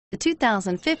The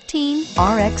 2015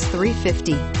 RX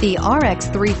 350. The RX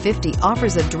 350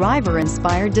 offers a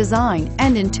driver-inspired design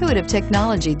and intuitive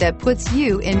technology that puts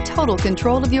you in total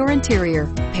control of your interior.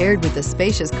 Paired with a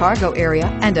spacious cargo area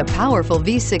and a powerful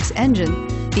V6 engine,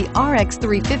 the RX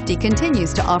 350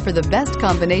 continues to offer the best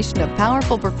combination of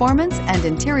powerful performance and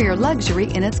interior luxury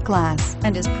in its class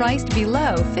and is priced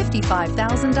below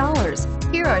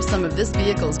 $55,000. Here are some of this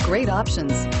vehicle's great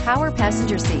options: power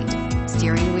passenger seat,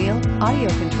 steering wheel audio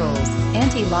controls,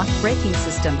 anti-lock braking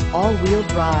system, all-wheel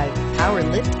drive, power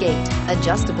lift gate,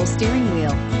 adjustable steering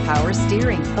wheel, power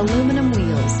steering, aluminum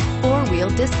wheels, four-wheel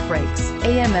disc brakes,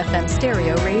 AM/FM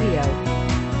stereo radio.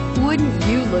 Wouldn't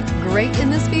you look great in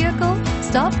this vehicle?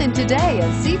 Stop in today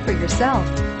and see for yourself.